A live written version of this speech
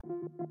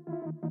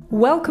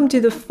Welcome to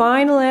the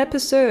final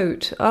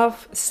episode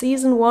of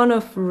Season 1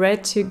 of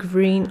Red to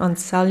Green on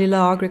cellular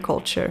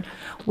agriculture.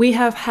 We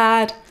have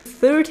had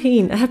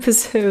 13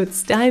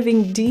 episodes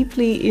diving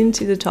deeply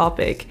into the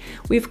topic.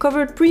 We've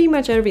covered pretty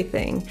much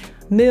everything: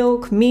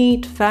 milk,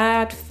 meat,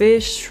 fat,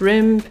 fish,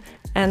 shrimp,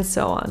 and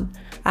so on.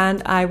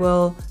 And I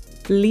will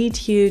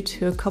lead you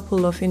to a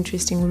couple of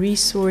interesting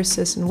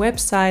resources and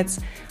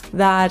websites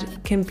that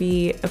can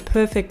be a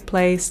perfect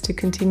place to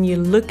continue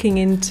looking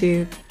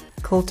into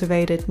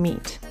cultivated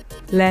meat.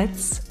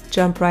 Let's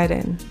jump right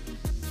in.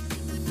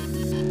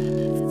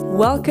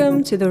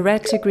 Welcome to the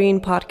Red to Green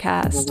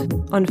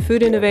podcast on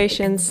food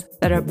innovations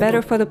that are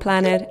better for the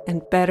planet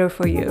and better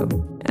for you.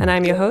 And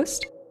I'm your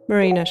host,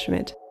 Marina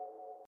Schmidt.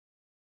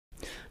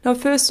 Now,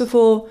 first of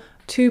all,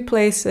 two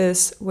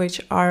places which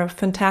are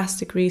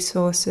fantastic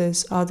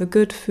resources are the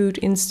Good Food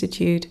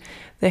Institute.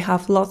 They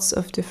have lots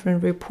of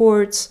different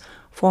reports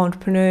for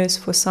entrepreneurs,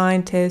 for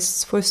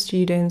scientists, for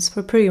students,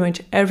 for pretty much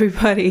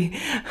everybody,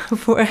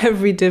 for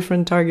every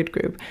different target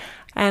group.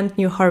 And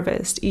New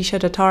Harvest. Isha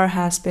Dattar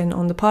has been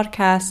on the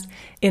podcast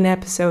in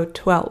episode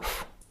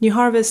 12. New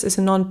Harvest is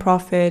a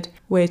non-profit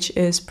which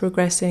is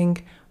progressing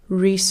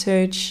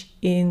research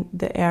in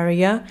the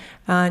area,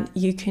 and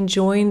you can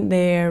join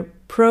their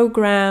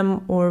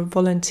program or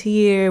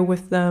volunteer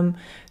with them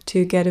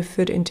to get a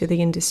foot into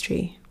the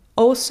industry.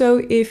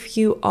 Also, if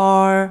you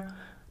are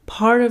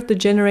part of the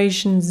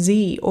Generation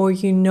Z or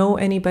you know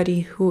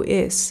anybody who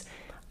is,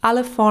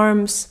 Aleph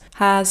Farms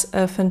has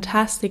a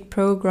fantastic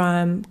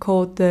program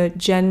called the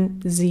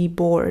Gen Z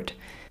Board.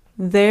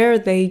 There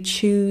they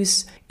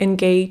choose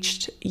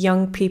engaged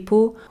young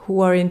people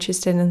who are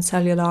interested in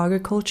cellular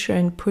agriculture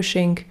and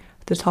pushing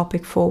the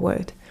topic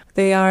forward.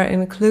 They are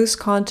in close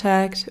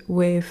contact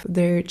with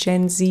their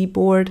Gen Z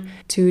board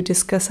to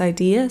discuss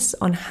ideas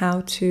on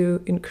how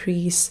to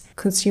increase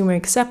consumer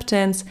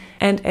acceptance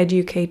and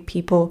educate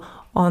people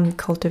on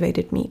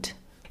cultivated meat.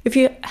 If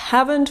you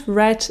haven't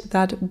read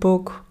that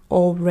book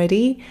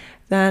already,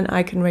 then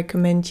I can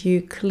recommend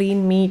you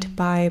Clean Meat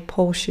by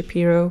Paul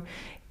Shapiro.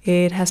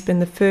 It has been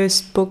the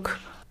first book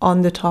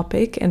on the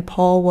topic, and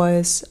Paul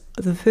was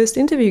the first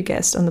interview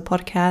guest on the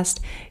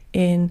podcast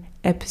in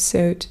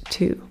episode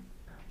 2.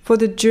 For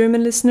the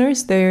German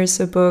listeners, there's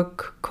a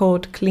book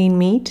called Clean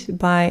Meat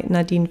by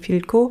Nadine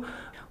Filko,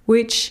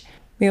 which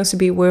may also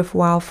be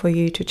worthwhile for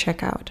you to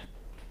check out.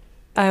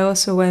 I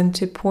also want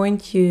to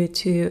point you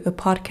to a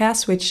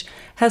podcast which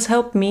has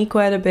helped me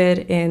quite a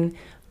bit in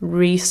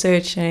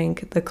researching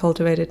the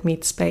cultivated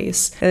meat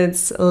space.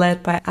 It's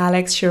led by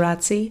Alex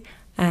Shirazi,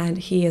 and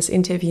he is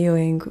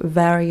interviewing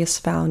various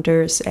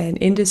founders and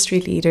industry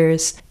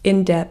leaders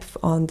in depth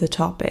on the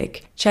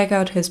topic. Check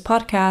out his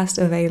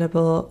podcast,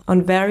 available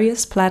on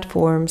various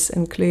platforms,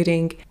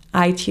 including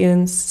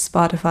iTunes,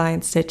 Spotify,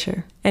 and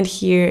Stitcher. And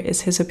here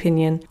is his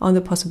opinion on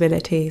the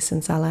possibilities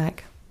in CellAg.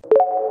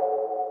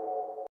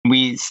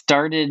 We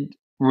started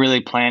really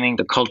planning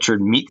the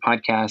Cultured Meat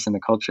podcast and the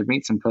Cultured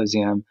Meat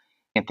Symposium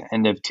at the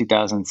end of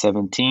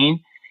 2017.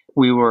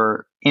 We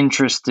were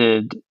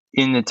interested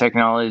in the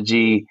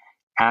technology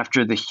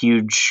after the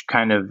huge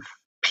kind of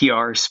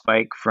PR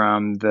spike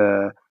from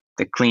the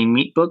Clean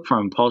Meat book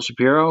from Paul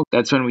Shapiro.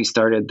 That's when we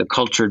started the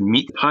Cultured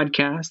Meat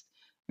podcast.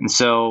 And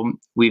so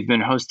we've been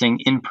hosting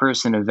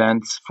in-person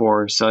events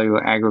for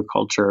cellular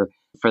agriculture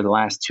for the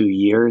last 2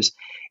 years.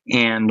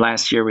 And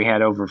last year we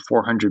had over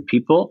 400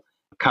 people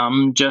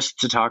come just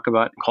to talk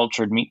about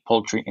cultured meat,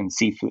 poultry, and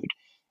seafood.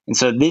 And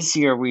so this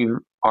year we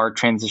are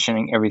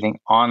transitioning everything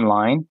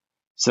online.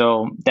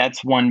 So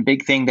that's one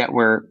big thing that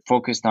we're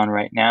focused on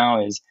right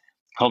now is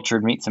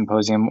Cultured Meat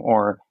Symposium,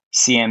 or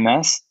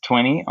CMS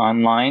 20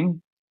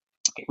 online.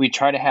 We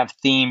try to have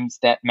themes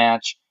that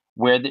match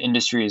where the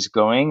industry is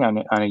going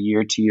on a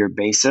year-to-year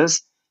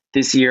basis.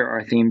 This year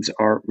our themes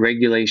are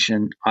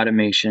regulation,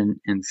 automation,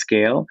 and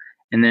scale.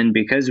 And then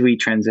because we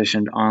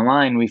transitioned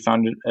online, we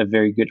found it a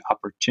very good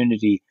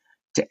opportunity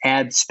to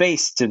add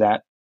space to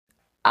that.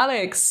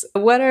 Alex,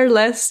 what are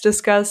less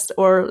discussed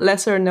or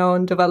lesser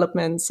known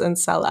developments in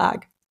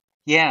CellAg?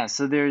 Yeah,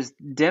 so there's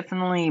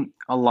definitely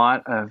a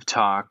lot of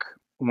talk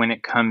when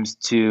it comes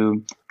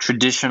to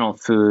traditional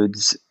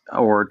foods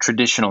or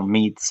traditional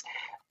meats.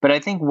 But I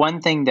think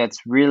one thing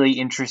that's really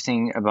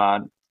interesting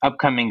about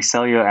upcoming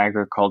cellular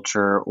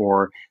agriculture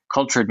or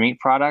cultured meat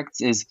products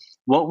is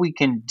what we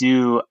can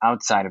do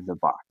outside of the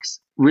box.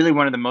 Really,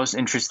 one of the most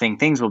interesting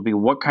things will be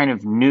what kind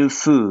of new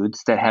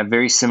foods that have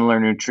very similar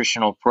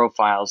nutritional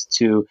profiles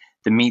to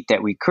the meat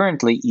that we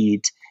currently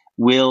eat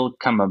will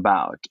come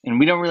about. And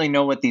we don't really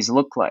know what these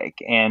look like.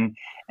 And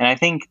I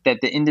think that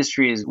the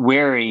industry is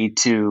wary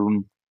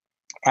to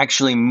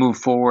actually move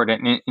forward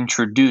and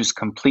introduce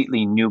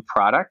completely new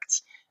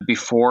products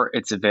before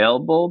it's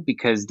available,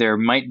 because there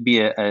might be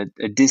a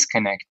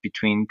disconnect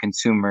between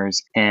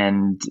consumers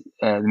and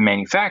the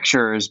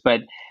manufacturers.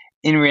 But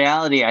in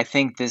reality, I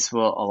think this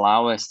will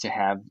allow us to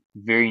have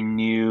very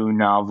new,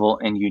 novel,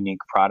 and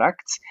unique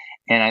products.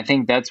 And I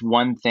think that's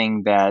one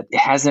thing that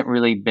hasn't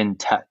really been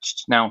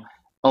touched. Now,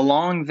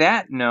 along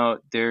that note,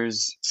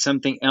 there's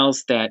something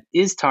else that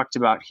is talked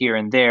about here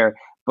and there,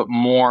 but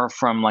more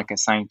from like a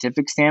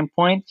scientific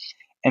standpoint.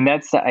 And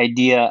that's the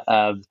idea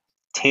of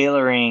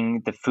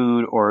tailoring the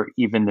food or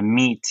even the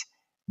meat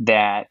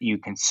that you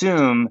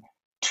consume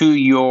to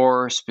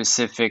your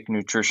specific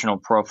nutritional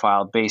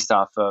profile based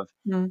off of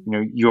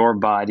your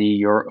body,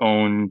 your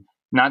own,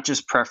 not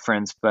just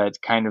preference,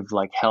 but kind of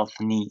like health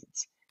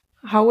needs.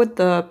 How would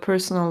the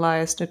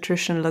personalized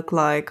nutrition look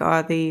like?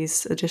 Are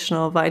these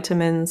additional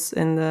vitamins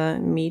in the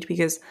meat?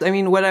 Because I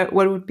mean, what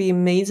would be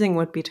amazing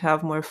would be to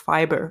have more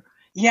fiber.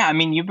 Yeah, I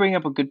mean, you bring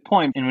up a good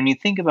point. And when you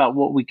think about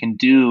what we can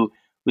do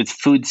with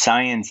food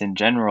science in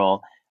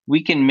general,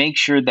 we can make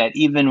sure that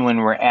even when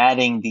we're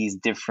adding these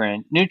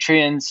different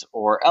nutrients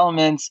or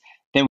elements,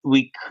 then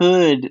we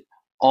could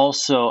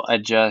also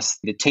adjust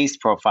the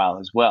taste profile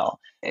as well.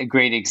 A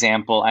great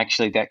example,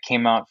 actually, that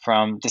came out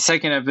from the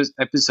second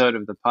episode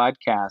of the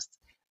podcast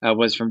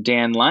was from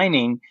Dan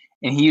Lining,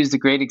 and he used a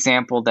great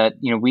example that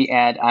we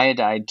add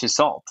iodide to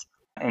salt.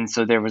 And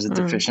so there was a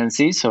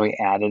deficiency, so we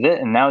added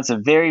it, and now it's a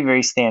very,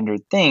 very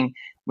standard thing.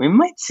 We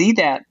might see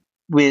that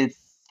with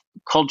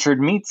cultured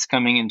meats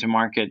coming into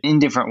market in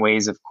different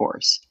ways, of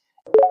course.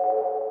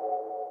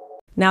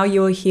 Now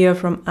you'll hear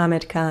from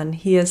Amit Khan.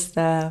 He is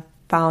the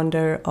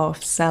founder of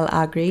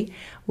CellAgri,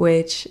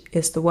 which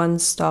is the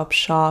one-stop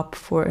shop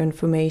for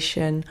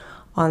information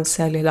on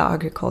cellular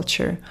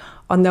agriculture.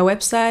 On their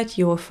website,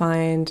 you will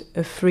find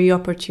a free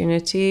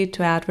opportunity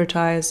to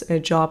advertise a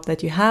job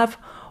that you have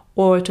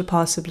or to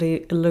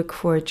possibly look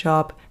for a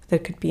job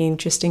that could be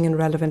interesting and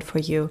relevant for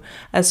you,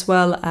 as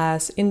well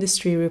as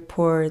industry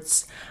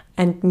reports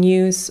and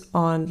news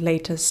on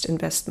latest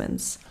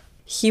investments.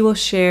 He will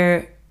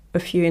share a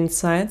few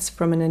insights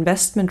from an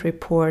investment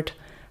report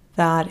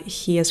that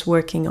he is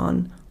working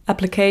on.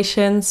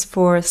 Applications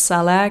for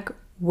CellAg,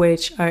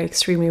 which are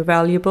extremely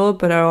valuable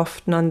but are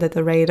often under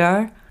the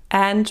radar,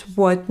 and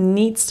what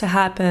needs to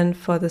happen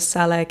for the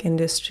CellAg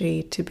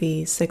industry to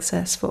be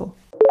successful.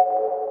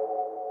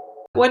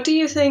 What do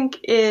you think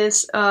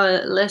is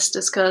a less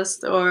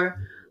discussed or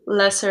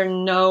lesser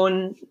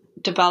known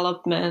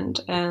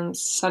development in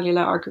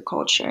cellular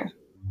agriculture?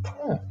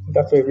 Yeah,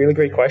 that's a really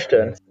great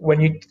question.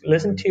 When you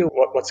listen to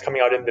what's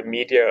coming out in the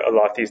media a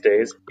lot these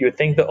days, you would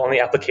think the only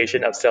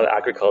application of cell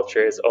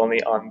agriculture is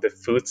only on the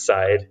food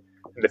side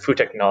and the food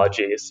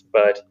technologies.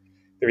 But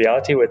the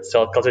reality with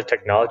cell culture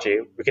technology,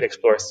 we can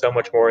explore so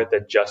much more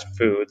than just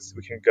foods.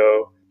 We can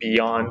go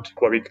beyond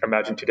what we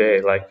imagine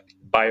today, like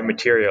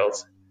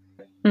biomaterials.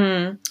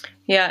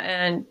 Yeah,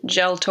 and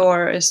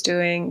Geltor is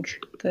doing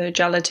the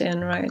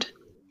gelatin, right?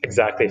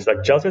 Exactly. So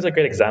like Geltor is a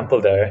great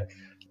example there.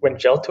 When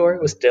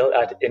Geltor was still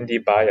at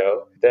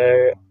IndieBio,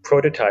 their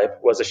prototype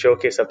was a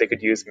showcase of they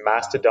could use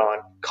mastodon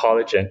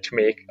collagen to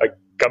make a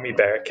gummy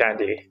bear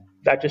candy.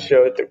 That just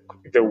showed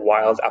the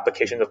wild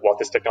applications of what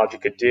this technology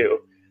could do.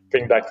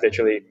 Bring back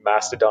literally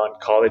mastodon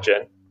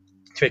collagen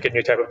to make a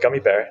new type of gummy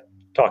bear.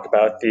 Talk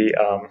about the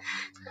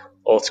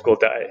old school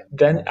diet.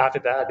 Then after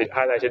that, they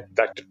highlighted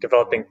that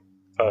developing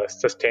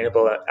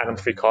sustainable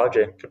animal-free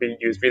collagen could be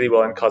used really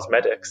well in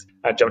cosmetics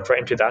and jumped right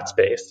into that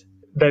space.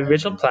 The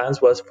original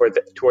plans was for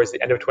towards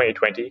the end of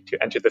 2020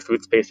 to enter the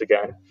food space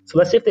again. So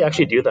let's see if they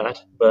actually do that.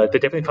 But they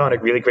definitely found a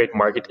really great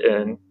market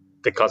in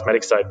the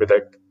cosmetic side with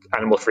their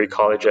animal-free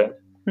collagen.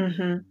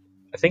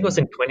 I think it was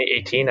in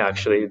 2018,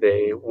 actually,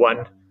 they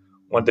won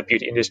one of the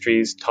beauty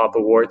industry's top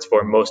awards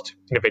for most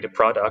innovative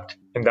product.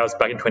 And that was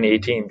back in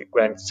 2018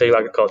 when cellular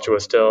agriculture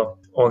was still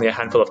only a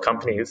handful of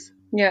companies.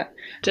 Yeah.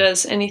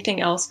 Does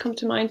anything else come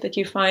to mind that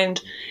you find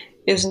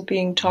isn't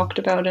being talked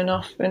about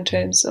enough in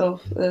terms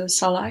of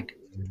CellAg?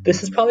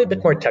 This is probably a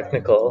bit more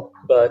technical,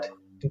 but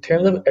in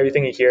terms of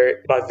everything you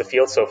hear about the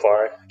field so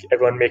far,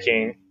 everyone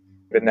making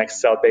the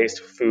next cell-based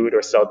food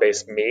or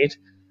cell-based meat,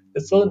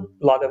 there's still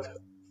a lot of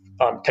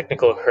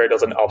technical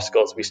hurdles and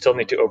obstacles we still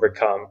need to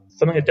overcome.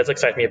 Something that does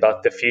excite me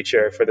about the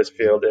future for this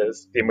field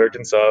is the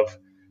emergence of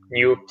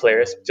new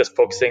players just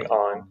focusing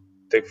on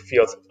the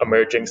field's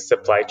emerging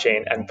supply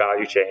chain and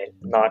value chain,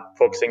 not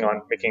focusing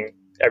on making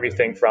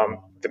everything from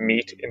the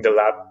meat in the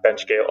lab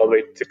bench scale all the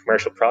way to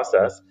commercial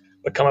process,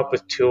 but come up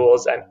with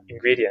tools and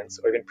ingredients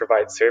or even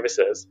provide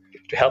services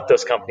to help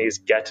those companies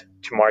get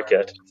to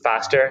market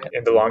faster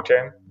in the long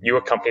term.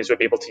 Newer companies would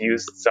be able to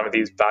use some of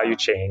these value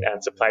chain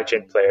and supply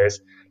chain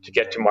players to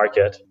get to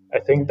market. I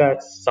think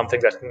that's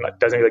something that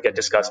doesn't really get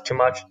discussed too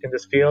much in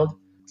this field.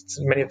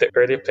 Many of the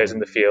earlier players in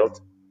the field,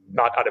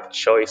 not out of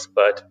choice,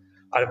 but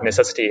out of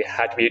necessity,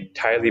 had to be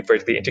entirely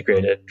vertically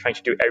integrated, trying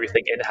to do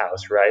everything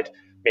in-house, right?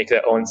 Make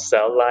their own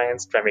cell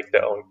lines, try to make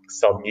their own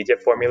cell media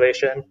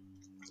formulation,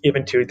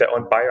 even to their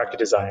own bioreactor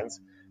designs,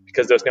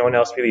 because there's no one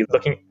else really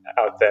looking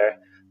out there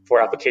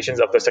for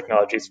applications of those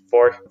technologies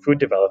for food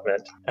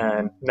development.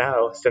 And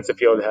now, since the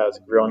field has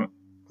grown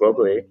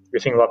globally, we're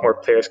seeing a lot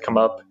more players come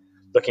up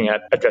looking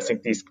at addressing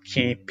these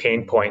key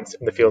pain points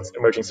in the field's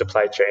emerging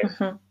supply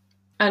chain.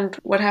 And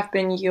what have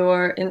been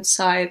your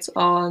insights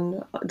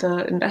on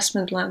the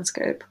investment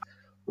landscape?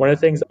 One of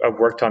the things I've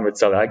worked on with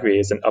CellAgri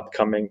is an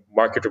upcoming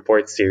market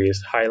report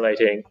series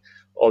highlighting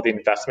all the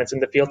investments in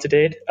the field to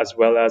date, as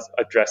well as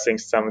addressing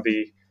some of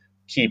the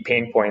key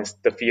pain points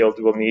the field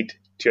will need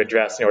to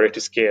address in order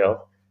to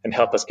scale and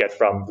help us get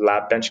from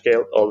lab bench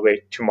scale all the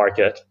way to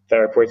market. The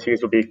report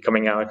series will be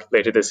coming out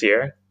later this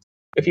year.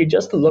 If you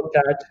just looked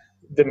at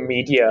the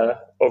media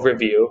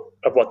overview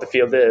of what the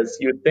field is,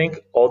 you'd think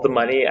all the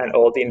money and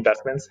all the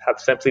investments have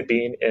simply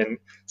been in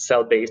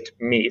cell-based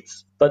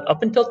meats. But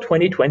up until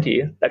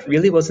 2020, that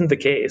really wasn't the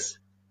case.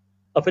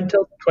 Up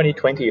until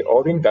 2020,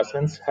 all the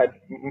investments had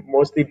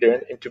mostly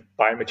been into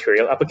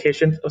biomaterial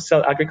applications of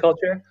cell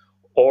agriculture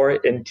or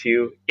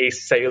into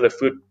acellular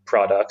food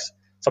products,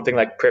 something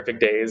like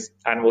Perfect Days,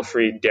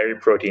 animal-free dairy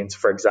proteins,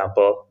 for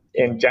example.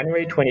 In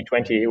January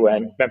 2020,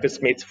 when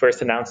Memphis Meats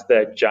first announced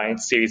the giant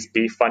Series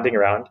B funding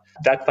round,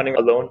 that funding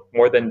alone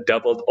more than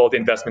doubled all the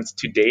investments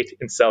to date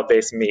in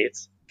cell-based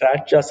meats.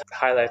 That just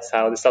highlights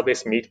how the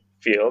cell-based meat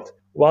field,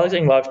 while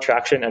getting a lot of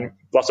traction and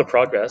lots of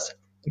progress,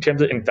 in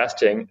terms of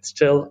investing, it's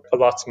still a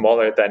lot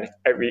smaller than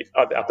every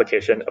other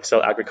application of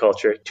cell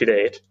agriculture to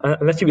date.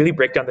 Unless you really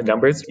break down the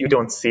numbers, you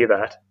don't see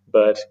that.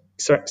 But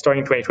starting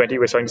in 2020,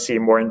 we're starting to see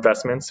more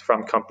investments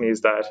from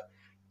companies that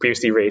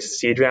previously raised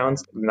seed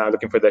rounds, now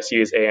looking for the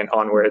Series A and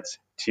onwards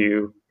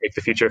to make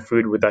the future of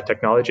food with that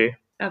technology.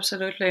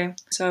 Absolutely.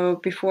 So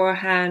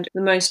beforehand,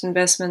 the most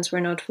investments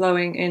were not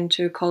flowing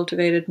into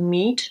cultivated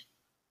meat,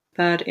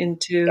 but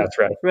into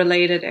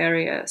related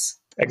areas.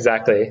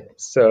 Exactly.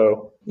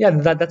 So yeah,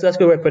 that's a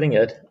good way of putting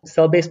it.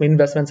 Cell-based meat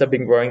investments have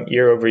been growing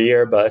year over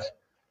year, but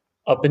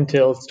up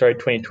until start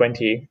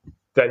 2020,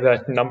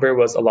 that number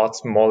was a lot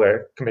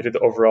smaller compared to the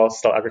overall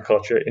cell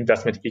agriculture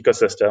investment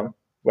ecosystem.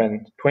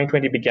 When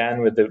 2020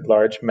 began with the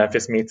large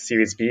Memphis Meats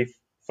Series B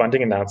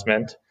funding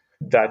announcement,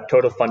 that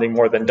total funding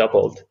more than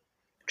doubled.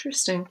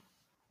 Interesting.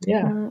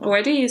 Yeah.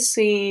 Where do you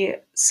see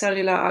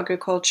cellular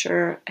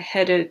agriculture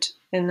headed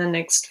in the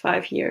next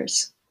 5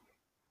 years?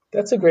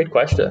 That's a great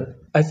question.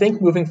 I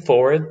think moving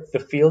forward, the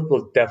field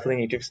will definitely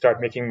need to start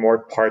making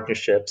more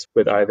partnerships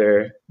with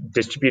either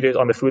distributors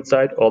on the food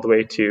side all the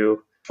way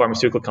to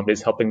pharmaceutical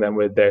companies, helping them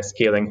with their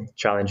scaling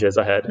challenges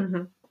ahead.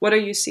 Mm-hmm. What do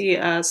you see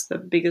as the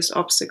biggest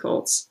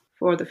obstacles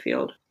for the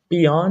field?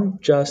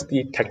 Beyond just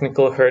the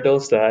technical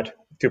hurdles that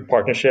through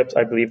partnerships,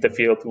 I believe the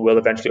field will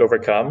eventually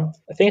overcome,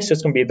 I think it's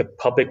just going to be the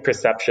public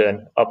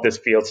perception of this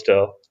field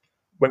still.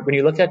 When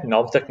you look at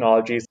novel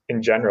technologies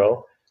in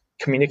general,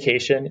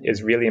 communication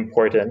is really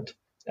important,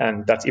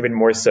 and that's even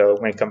more so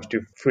when it comes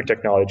to food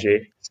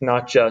technology. It's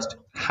not just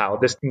how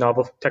this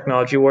novel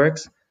technology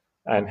works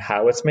and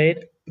how it's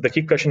made, but the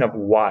key question of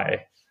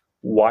why.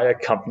 Why are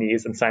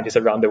companies and scientists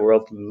around the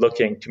world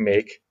looking to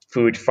make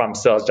food from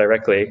cells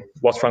directly?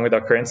 What's wrong with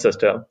our current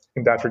system?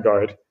 In that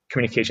regard,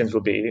 communications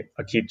will be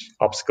a key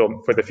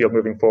obstacle for the field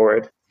moving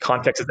forward.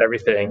 Context is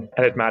everything,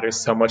 and it matters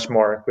so much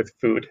more with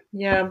food.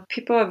 Yeah,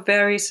 people are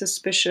very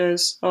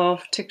suspicious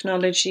of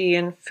technology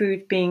and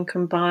food being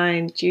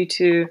combined due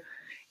to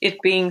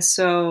it being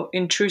so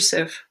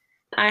intrusive.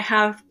 I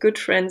have good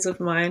friends of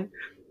mine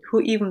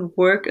who even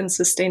work in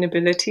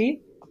sustainability,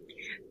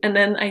 and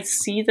then I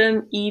see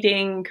them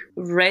eating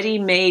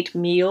ready-made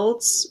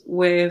meals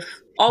with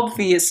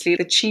obviously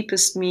the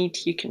cheapest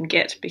meat you can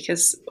get,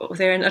 because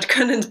they're not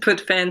going to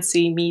put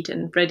fancy meat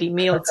in ready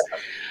meals.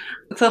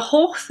 The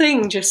whole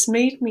thing just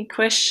made me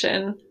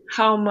question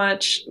how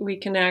much we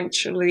can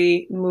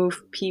actually move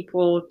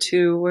people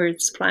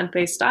towards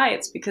plant-based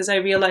diets, because I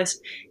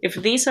realized if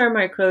these are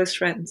my close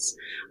friends,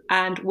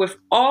 and with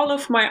all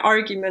of my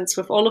arguments,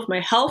 with all of my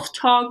health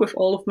talk, with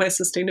all of my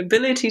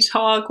sustainability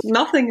talk,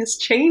 nothing is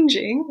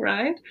changing,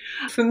 right?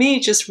 For me,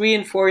 it just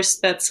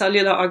reinforced that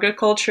cellular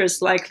agriculture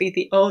is likely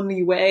the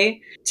only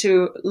way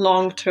to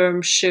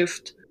long-term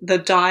shift the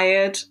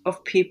diet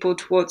of people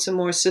towards a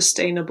more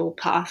sustainable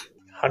path.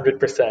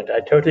 100%. I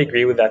totally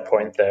agree with that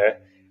point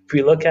there. If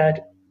we look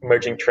at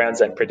emerging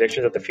trends and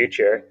predictions of the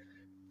future,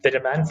 the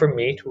demand for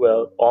meat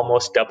will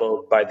almost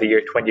double by the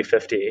year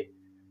 2050.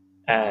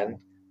 And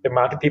the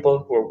amount of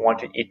people who want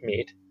to eat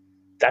meat,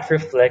 that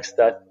reflects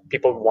that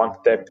people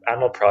want their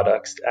animal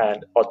products,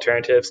 and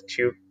alternatives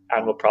to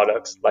animal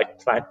products like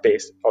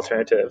plant-based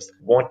alternatives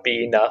won't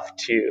be enough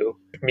to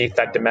meet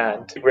that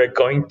demand. We're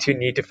going to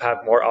need to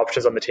have more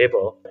options on the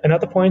table.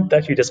 Another point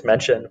that you just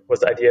mentioned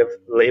was the idea of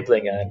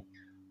labeling, and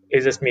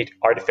is this meat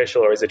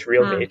artificial or is it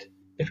real meat?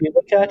 If we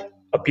look at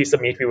a piece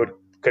of meat we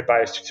could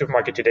buy at a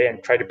supermarket today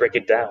and try to break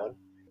it down,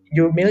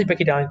 you mainly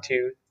break it down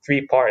into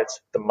 3 parts: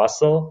 the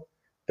muscle,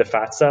 the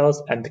fat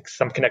cells, and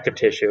some connective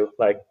tissue,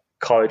 like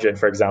collagen,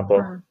 for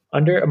example.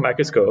 Under a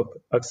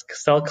microscope, a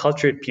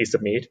cell-cultured piece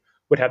of meat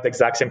would have the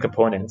exact same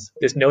components.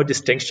 There's no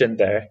distinction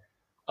there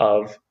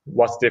of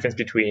what's the difference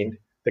between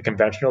the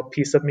conventional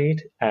piece of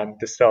meat and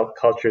the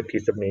cell-cultured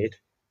piece of meat.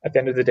 At the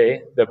end of the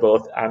day, they're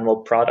both animal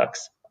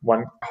products,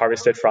 one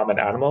harvested from an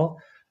animal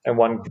and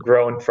one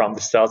grown from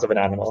the cells of an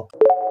animal.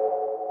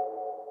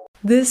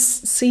 This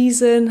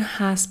season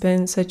has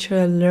been such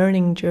a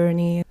learning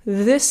journey.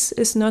 This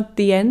is not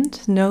the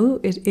end. No,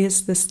 it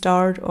is the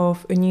start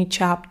of a new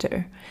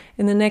chapter.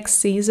 In the next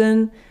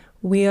season,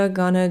 we are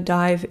gonna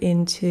dive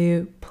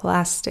into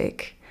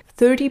plastic.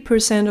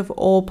 30% of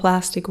all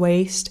plastic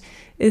waste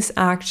is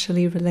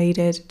actually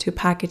related to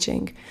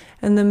packaging,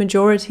 and the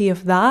majority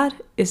of that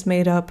is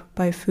made up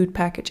by food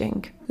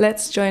packaging.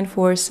 Let's join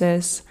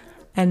forces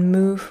and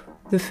move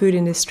the food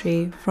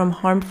industry from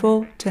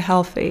harmful to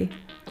healthy,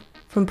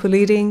 from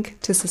polluting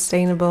to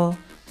sustainable,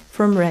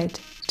 from red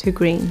to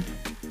green.